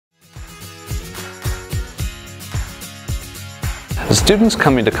The students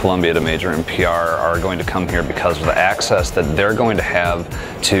coming to Columbia to major in PR are going to come here because of the access that they're going to have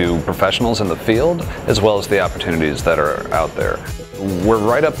to professionals in the field, as well as the opportunities that are out there. We're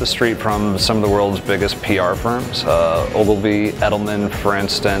right up the street from some of the world's biggest PR firms, Ogilvy, Edelman, for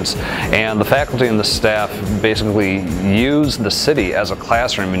instance, and the faculty and the staff basically use the city as a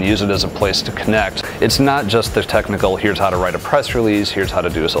classroom and use it as a place to connect. It's not just the technical, here's how to write a press release, here's how to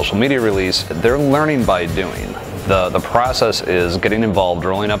do a social media release. They're learning by doing. The process is getting involved,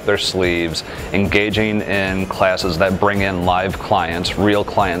 rolling up their sleeves, engaging in classes that bring in live clients, real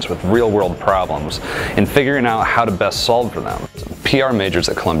clients with real world problems, and figuring out how to best solve for them. PR majors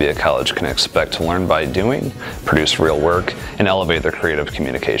at Columbia College can expect to learn by doing, produce real work, and elevate their creative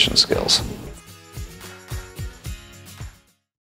communication skills.